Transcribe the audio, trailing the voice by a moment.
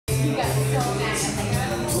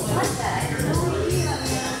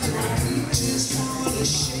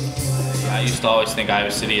I used to always think Iowa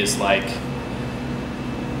City is like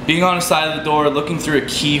being on the side of the door, looking through a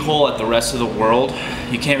keyhole at the rest of the world.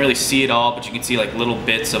 You can't really see it all, but you can see like little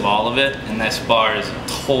bits of all of it, and this bar is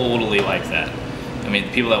totally like that. I mean,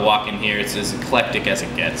 the people that walk in here, it's as eclectic as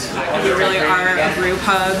it gets. We really are a brew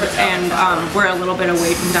pub, and we're a little bit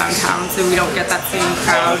away from downtown, so we don't get that same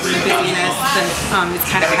crowd and busyness that is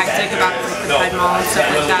kind of hectic about like the Pride Mall and stuff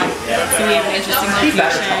like that. So we have an interesting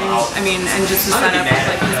location. I mean, and just the setup with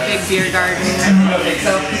like this big beer garden.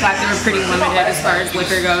 So the fact that we're pretty limited as far as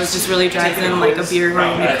liquor goes just really drives in like a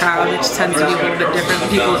beer-oriented crowd, which tends to be a little bit different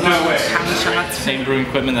than people that know like pound shots. Same brewing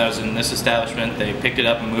equipment that was in this establishment, they picked it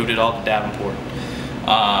up and moved it all to Davenport.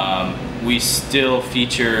 We still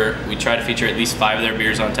feature, we try to feature at least 5 of their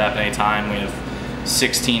beers on tap at any time. We have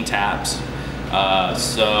 16 taps.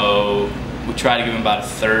 So we try to give them about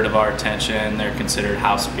 1/3 of our attention. They're considered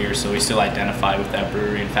house beers, so we still identify with that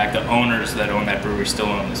brewery. In fact, the owners that own that brewery still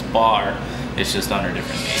own this bar. It's just under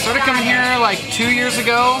different names. Started coming here like 2 years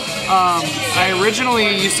ago. I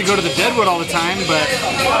originally used to go to the Deadwood all the time, but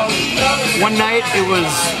one night it was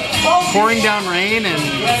pouring down rain and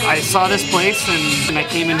I saw this place and I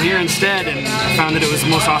came in here instead and I found that it was the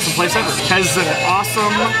most awesome place ever. It has an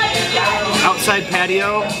awesome outside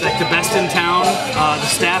patio, like the best in town. The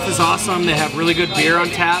staff is awesome. They have really good beer on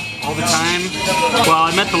tap all the time. Well,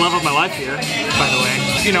 I met the love of my life here, by the way.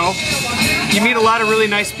 You know, you meet a lot of really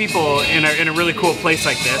nice people in a really cool place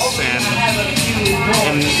like this, and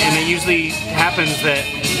it usually happens that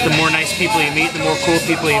the more nice people you meet, the more cool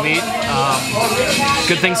people you meet,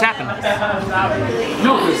 good things happen.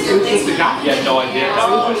 No, it was just a guy. You had no idea. It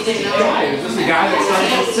was just a guy that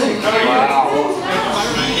started to sing.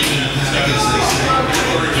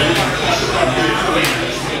 Wow.